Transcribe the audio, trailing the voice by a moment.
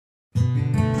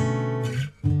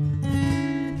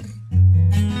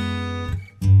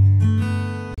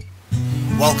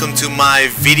Welcome to my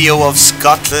video of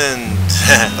Scotland,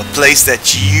 a place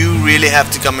that you really have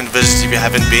to come and visit if you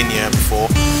haven't been here before.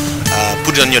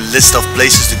 Put it on your list of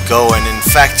places to go, and in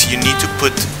fact you need to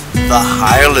put the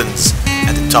Highlands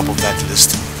at the top of that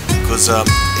list, because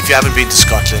if you haven't been to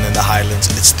Scotland and the Highlands,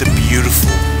 it's the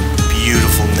beautiful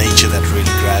nature that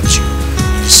really grabs you.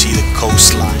 You see the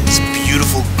coastlines,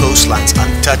 beautiful coastlines,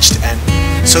 untouched and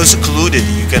so secluded.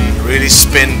 You can really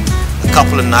spend a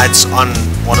couple of nights on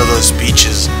one of those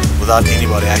beaches without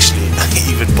anybody actually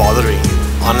even bothering you,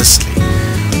 honestly.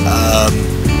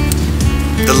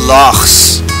 The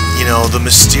lochs, you know, the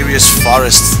mysterious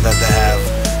forests that they have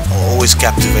always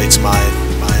captivates my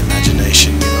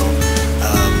imagination, you know.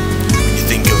 When you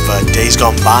think of days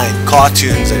gone by and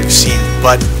cartoons that you've seen.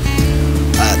 But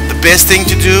the best thing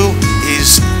to do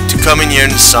is to come in here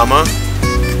in the summer,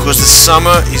 because the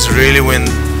summer is really when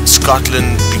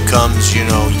Scotland becomes, you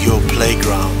know, your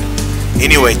playground.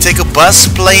 Anyway, take a bus,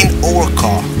 plane or a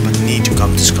car, but need to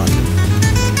come to Scotland.